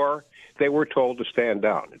 or they were told to stand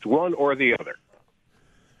down. It's one or the other.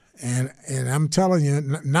 And I'm telling you,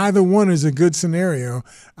 neither one is a good scenario.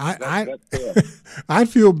 I'd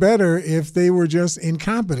feel better if they were just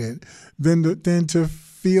incompetent than to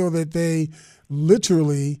feel that they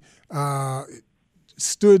literally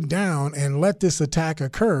stood down and let this attack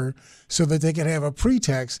occur so that they could have a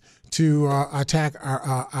pretext to attack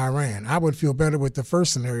Iran. I would feel better with the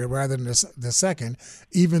first scenario rather than the second,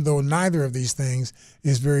 even though neither of these things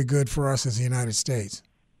is very good for us as the United States.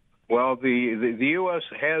 Well, the U.S.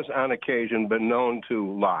 has on occasion been known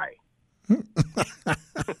to lie.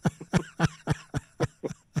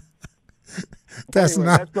 That's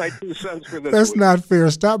my 2 cents for this That's week. not fair.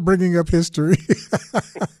 Stop bringing up history.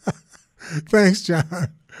 Thanks,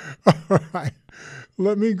 John. All right.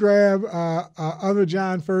 Let me grab other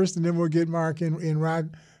John first, and then we'll get Mark in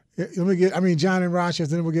John in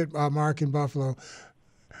Rochester, then we'll get Mark in Buffalo.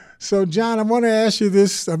 So, John, I want to ask you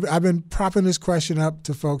this. I've been propping this question up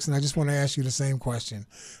to folks, and I just want to ask you the same question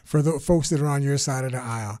for the folks that are on your side of the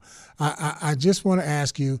aisle. I just want to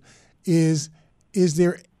ask you, is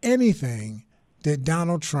there anything that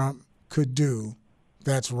Donald Trump could do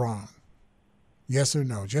that's wrong? Yes or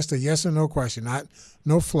no? Just a yes or no question,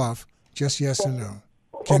 no fluff, just yes or no.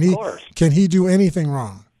 Can he do anything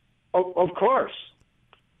wrong? Of course.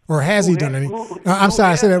 Or has he done anything? I'm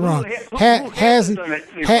sorry, I said that wrong.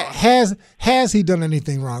 Has he done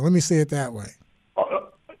anything wrong? Let me say it that way.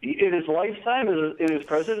 In his lifetime, in his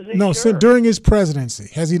presidency? No, sure. so during his presidency.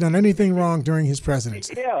 Has he done anything wrong during his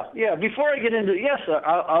presidency? Yeah. Before I get into yes,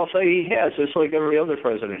 I'll say he has, just like every other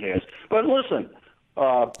president has. But listen,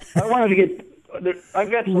 I wanted to get.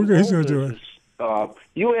 I've got some business.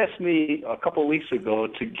 You asked me a couple of weeks ago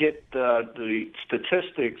to get the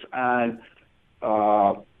statistics on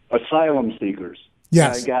asylum seekers.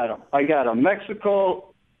 Yes. I got them.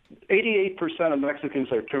 Mexico, 88% of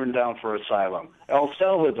Mexicans are turned down for asylum. El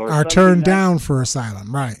Salvador are turned down for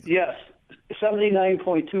asylum, right? Yes.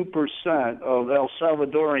 79.2% of El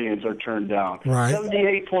Salvadorians are turned down. Right.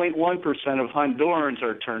 78.1% of Hondurans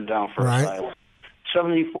are turned down for asylum.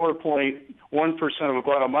 74.1% of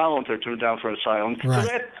Guatemalans are turned down for asylum.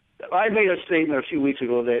 Right. So I made a statement a few weeks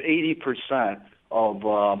ago that 80% of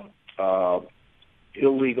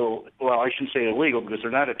illegal, well, I shouldn't say illegal because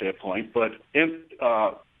they're not at that point, but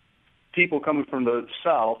people coming from the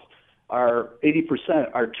South are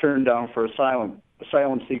 80% are turned down for asylum.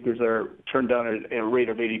 Asylum seekers are turned down at a rate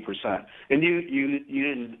of 80%. And you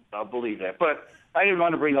didn't believe that. But I didn't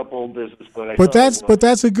want to bring up old business, but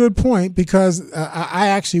that's a good point because I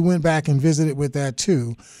actually went back and visited with that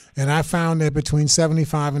too, and I found that between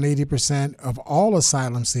 75 and 80% of all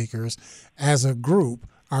asylum seekers as a group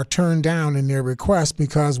are turned down in their request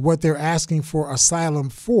because what they're asking for asylum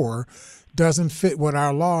for doesn't fit what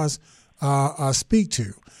our laws speak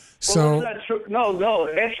to. So well, that's not true. No.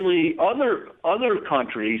 Actually, other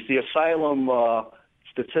countries, the asylum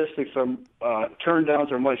statistics are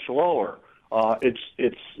turn-downs are much lower. It's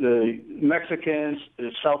the Mexicans,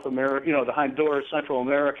 the South America, the Honduras, Central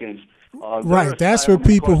Americans. Right. That's for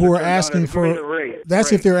people who are asking for.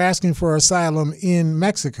 That's if they're asking for asylum in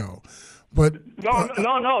Mexico, but no,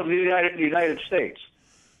 the United States.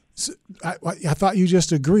 So I thought you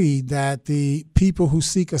just agreed that the people who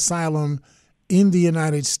seek asylum in the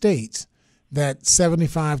United States that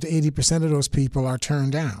 75 to 80% of those people are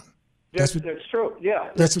turned down. That's true. Yeah,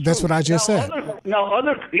 that's what I just said.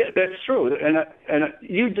 That's true. And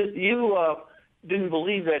you didn't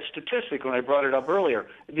believe that statistic when I brought it up earlier.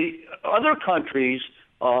 The other countries,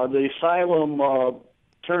 the asylum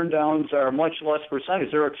turn downs are much less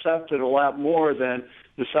percentage. They're accepted a lot more than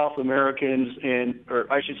the South Americans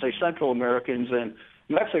or I should say Central Americans and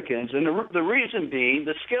Mexicans, and the reason being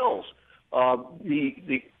the skills.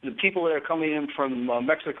 The people that are coming in from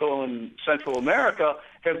Mexico and Central America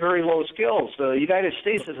have very low skills. The United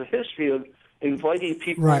States has a history of inviting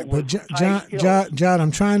people. Right, but John, this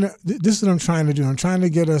is what I'm trying to do. I'm trying to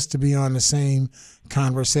get us to be on the same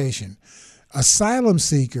conversation. Asylum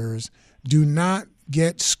seekers do not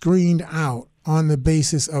get screened out on the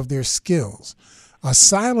basis of their skills.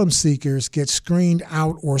 Asylum seekers get screened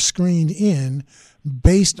out or screened in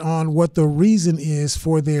based on what the reason is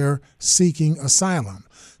for their seeking asylum.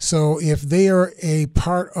 So if they are a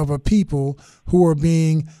part of a people who are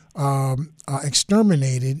being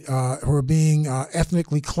exterminated, who are being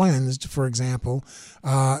ethnically cleansed, for example,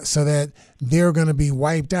 so that they're going to be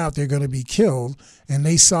wiped out, they're going to be killed, and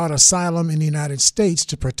they sought asylum in the United States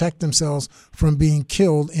to protect themselves from being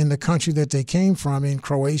killed in the country that they came from, in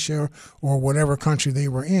Croatia or whatever country they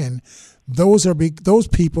were in, those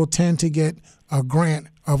people tend to get a grant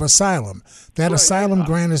of asylum. That asylum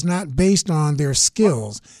grant is not based on their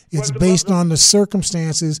skills. It's based on the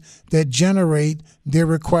circumstances that generate their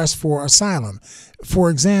request for asylum. For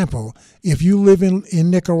example, if you live in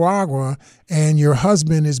Nicaragua and your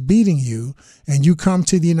husband is beating you and you come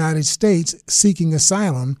to the United States seeking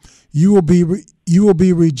asylum, you will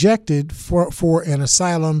be rejected for an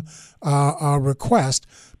asylum request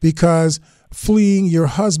because fleeing your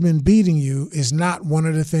husband beating you is not one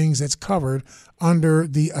of the things that's covered under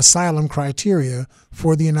the asylum criteria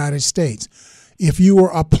for the United States. If you were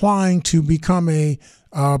applying to become a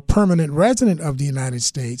permanent resident of the United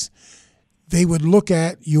States, they would look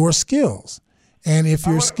at your skills. And if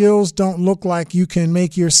your skills don't look like you can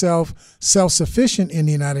make yourself self-sufficient in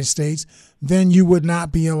the United States, then you would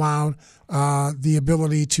not be allowed the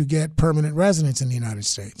ability to get permanent residence in the United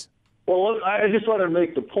States. Well, I just want to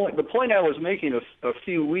make the point. The point I was making a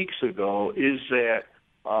few weeks ago is that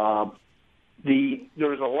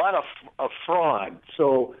there's a lot of fraud.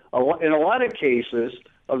 So in a lot of cases,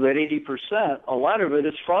 of that 80%, a lot of it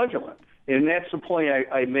is fraudulent. And that's the point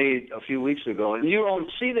I made a few weeks ago. And you don't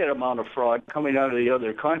see that amount of fraud coming out of the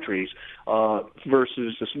other countries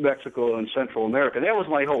versus Mexico and Central America. That was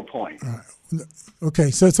my whole point.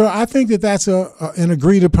 Okay, so I think that's an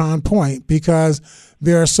agreed upon point, because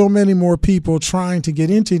there are so many more people trying to get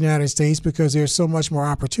into the United States because there's so much more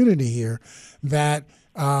opportunity here that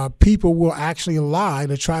people will actually lie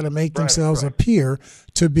to try to make themselves appear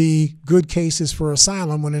to be good cases for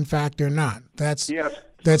asylum when in fact they're not.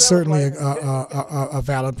 That's certainly a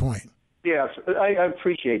valid point. Yes, I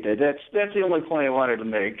appreciate that. That's the only point I wanted to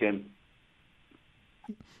make. And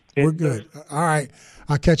we're good. All right.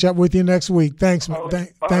 I'll catch up with you next week. Thanks,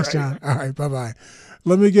 thanks, John. All right, bye-bye.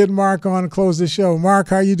 Let me get Mark on and close the show. Mark,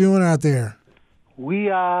 how you doing out there? We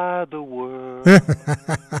are the world.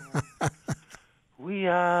 We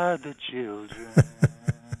are the children.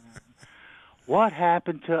 What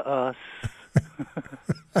happened to us?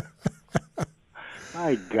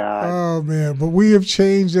 My God. Oh, man. But we have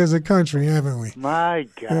changed as a country, haven't we? My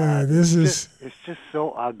God. Yeah, it's just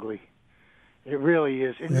so ugly. It really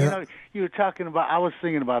is. And, you know, you were talking about, I was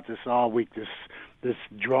thinking about this all week, this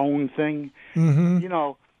drone thing. Mm-hmm. You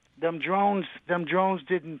know, them drones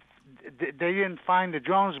didn't find the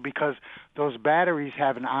drones because those batteries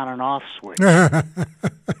have an on and off switch.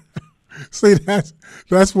 See,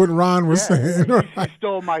 that's what Ron was saying. He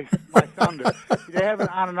stole my thunder. They have an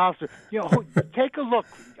on and off switch. You know, take a look.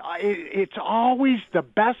 It's always the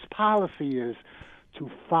best policy is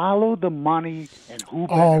to follow the money and who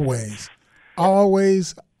benefits.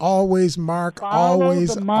 Always, Mark. Follow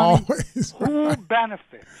always. Who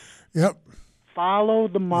benefits? Yep. Follow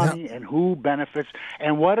the money and who benefits.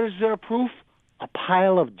 And what is their proof? A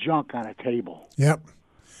pile of junk on a table. Yep.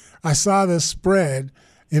 I saw this spread.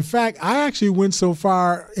 In fact, I actually went so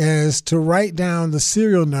far as to write down the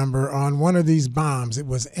serial number on one of these bombs. It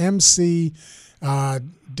was MC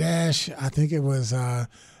dash, I think it was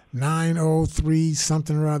 903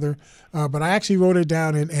 something or other. But I actually wrote it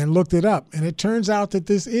down and looked it up. And it turns out that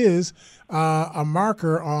this is a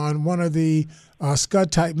marker on one of the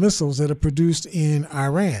Scud-type missiles that are produced in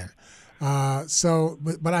Iran.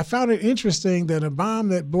 But I found it interesting that a bomb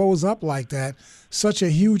that blows up like that, such a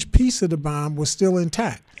huge piece of the bomb was still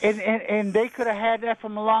intact. And they could have had that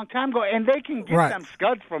from a long time ago, and they can get them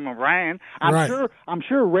scuds from Iran. I'm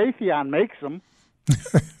sure Raytheon makes them.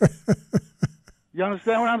 You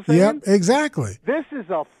understand what I'm saying? Yep, exactly. This is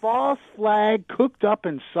a false flag cooked up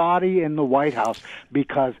in Saudi in the White House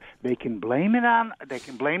because they can blame it on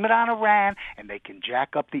Iran, and they can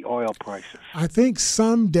jack up the oil prices. I think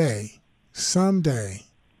someday,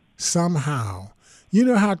 somehow, you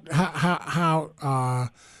know how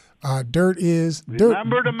dirt is.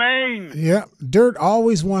 Remember the Maine. Yeah, dirt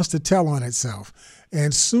always wants to tell on itself,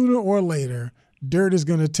 and sooner or later, dirt is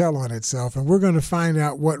going to tell on itself, and we're going to find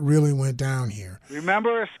out what really went down here.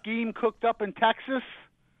 Remember a scheme cooked up in Texas?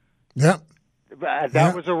 Yep.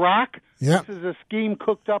 That was Iraq. Yep. This is a scheme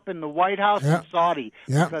cooked up in the White House in Saudi.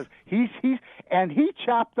 Yep. Because he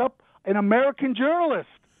chopped up an American journalist.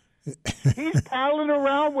 He's palling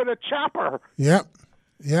around with a chopper. Yep.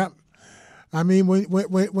 I mean,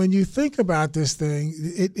 when you think about this thing,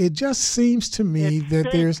 it just seems to me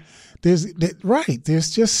that there's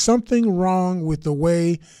just something wrong with the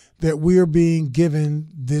way that we're being given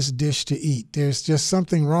this dish to eat. There's just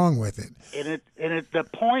something wrong with it. And the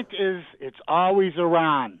point is, it's always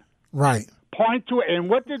Iran. Right. Point to it. And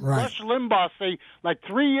what did Rush Limbaugh say like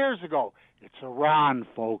 3 years ago? It's Iran,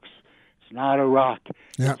 folks. It's not Iraq.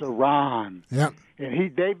 Yep. It's Iran. Yep.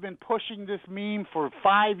 And they've been pushing this meme for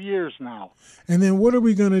 5 years now. And then what are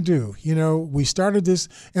we going to do? You know, we started this,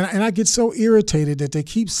 and I get so irritated that they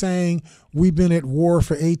keep saying we've been at war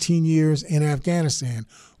for 18 years in Afghanistan.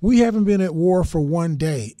 We haven't been at war for one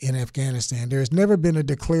day in Afghanistan. There's never been a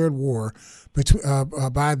declared war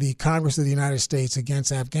by the Congress of the United States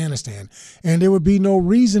against Afghanistan. And there would be no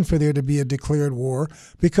reason for there to be a declared war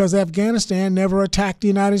because Afghanistan never attacked the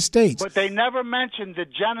United States. But they never mentioned the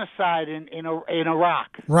genocide in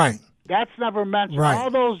Iraq. Right. That's never mentioned. Right. All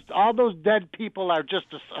those dead people are just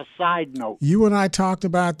a side note. You and I talked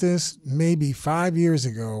about this maybe 5 years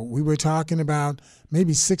ago. We were talking about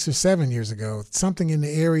maybe 6 or 7 years ago. Something in the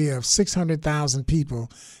area of 600,000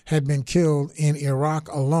 people had been killed in Iraq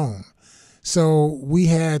alone. So we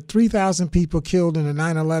had 3,000 people killed in the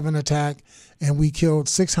 9/11 attack, and we killed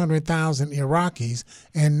 600,000 Iraqis,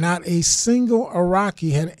 and not a single Iraqi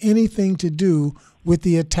had anything to do with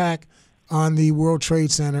the attack on the World Trade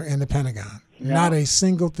Center and the Pentagon. Yeah. Not a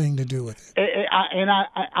single thing to do with it.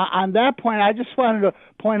 On that point, I just wanted to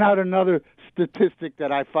point out another statistic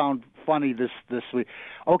that I found funny this week.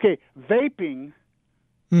 Okay, vaping,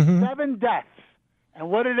 7 deaths. And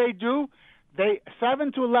what do?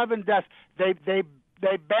 7 to 11 deaths. They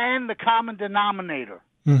ban the common denominator,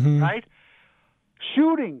 right?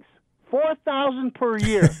 Shootings, 4,000 per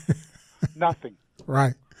year. Nothing.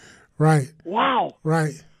 Right. Wow.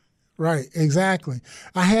 Right, exactly.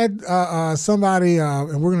 I had somebody,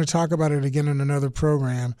 and we're going to talk about it again in another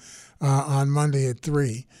program on Monday at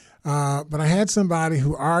 3. But I had somebody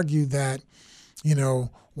who argued that, the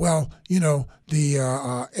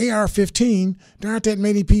AR-15, there aren't that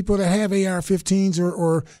many people that have AR-15s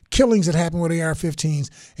or killings that happen with AR-15s,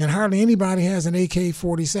 and hardly anybody has an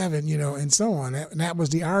AK-47, and so on. And that was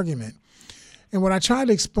the argument. And what I tried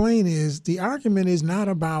to explain is the argument is not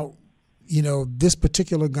about this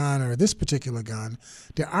particular gun or this particular gun.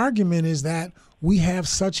 The argument is that we have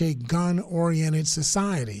such a gun-oriented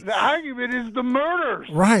society. The argument is the murders.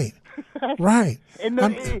 Right. And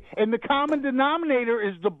the common denominator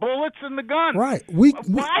is the bullets and the gun. Right.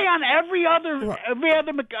 Why on every other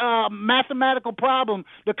mathematical problem,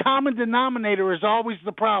 the common denominator is always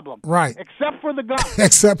the problem. Right. Except for the guns.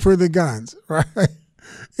 Except for the guns. Right.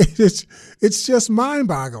 It's just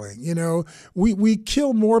mind-boggling. We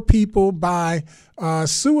kill more people by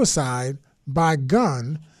suicide by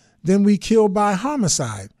gun than we kill by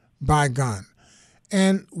homicide by gun.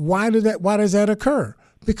 And why does that occur?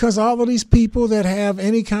 Because all of these people that have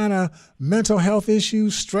any kind of mental health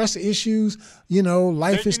issues, stress issues,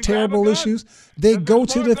 life is terrible issues, they go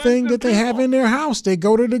to the thing that they have in their house. They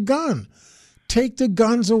go to the gun. Take the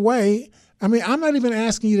guns away. I mean, I'm not even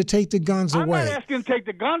asking you to take the guns away. I'm not asking to take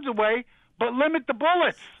the guns away, but limit the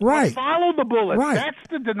bullets. Right. Follow the bullets. Right. That's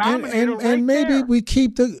the denominator and maybe there. we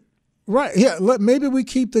keep the maybe we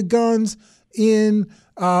keep the guns in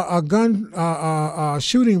a gun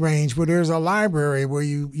shooting range where there's a library where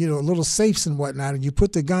you little safes and whatnot, and you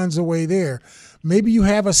put the guns away there. Maybe you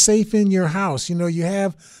have a safe in your house. You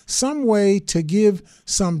have some way to give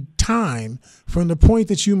some time from the point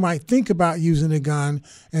that you might think about using a gun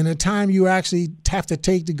and the time you actually have to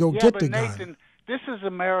take to go get the gun. Nathan, this is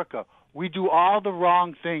America. We do all the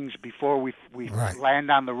wrong things before we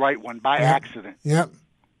land on the right one by accident. Yep.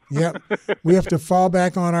 We have to fall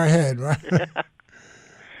back on our head, right?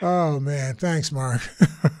 Oh, man. Thanks, Mark.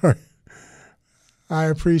 I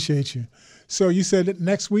appreciate you. So you said that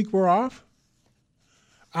next week we're off?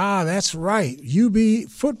 That's right. UB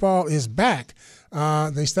football is back.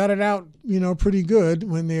 They started out, pretty good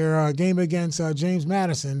when their game against James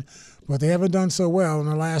Madison, but they haven't done so well in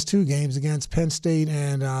the last two games against Penn State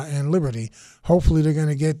and Liberty. Hopefully they're going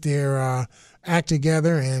to get their act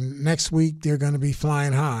together, and next week they're going to be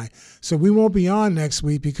flying high. So we won't be on next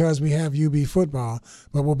week because we have UB football,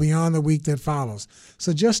 but we'll be on the week that follows.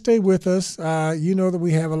 So just stay with us. You know that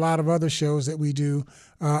we have a lot of other shows that we do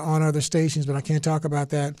on other stations, but I can't talk about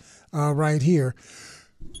that right here.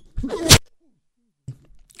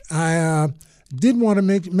 I did want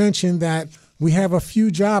to mention that we have a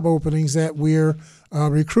few job openings that we're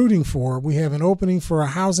recruiting for. We have an opening for a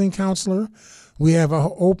housing counselor. We have an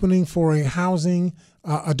opening for a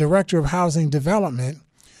director of housing development.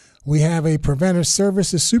 We have a preventive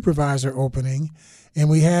services supervisor opening, and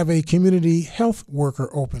we have a community health worker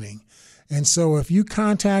opening. And so if you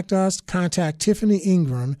contact us, contact Tiffany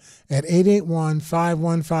Ingram at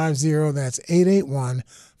 881-5150. That's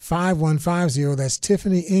 881-5150. That's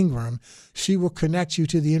Tiffany Ingram. She will connect you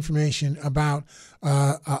to the information about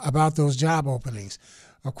those job openings.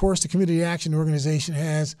 Of course, the Community Action Organization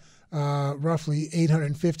has roughly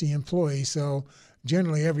 850 employees. So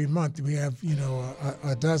generally every month we have,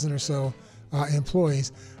 a dozen or so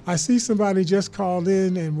employees. I see somebody just called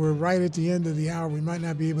in and we're right at the end of the hour. We might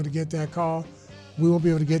not be able to get that call. We won't be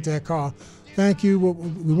able to get that call. Thank you.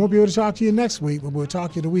 We won't be able to talk to you next week, but we'll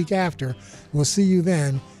talk to you the week after. We'll see you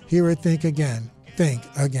then here at Think Again. Think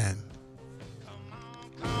Again.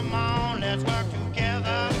 Come on, let's work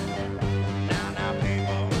together. Now,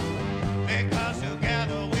 people, because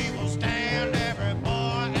together we will stand, every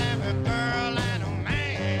boy, every girl, and a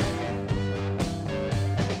man.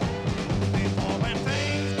 Before when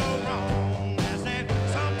things go wrong, as they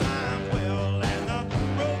sometimes will, and the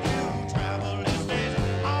road you travel is this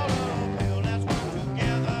all uphill. Let's work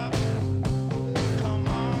together. Come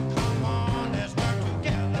on, let's work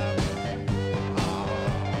together.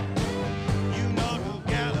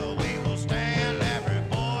 Together we will stand, every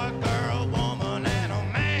boy, girl, woman, and a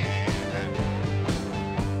man.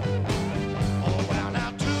 Oh, well,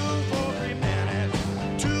 now 2 for 3 minutes,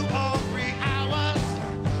 2 or 3 hours.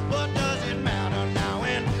 What does it matter now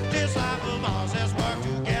in this life of ours? Let's work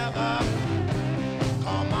together.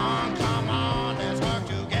 Come on, let's work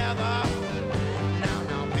together.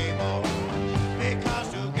 Now, people, because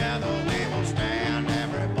together we will stand,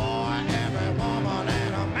 every boy, every woman,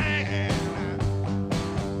 and a man.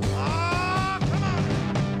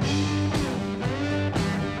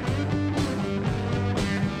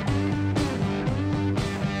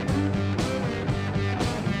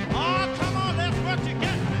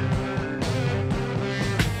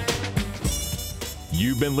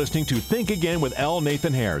 You've been listening to Think Again with L.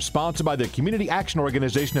 Nathan Hare, sponsored by the Community Action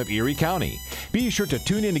Organization of Erie County. Be sure to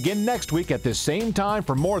tune in again next week at this same time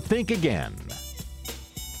for more Think Again.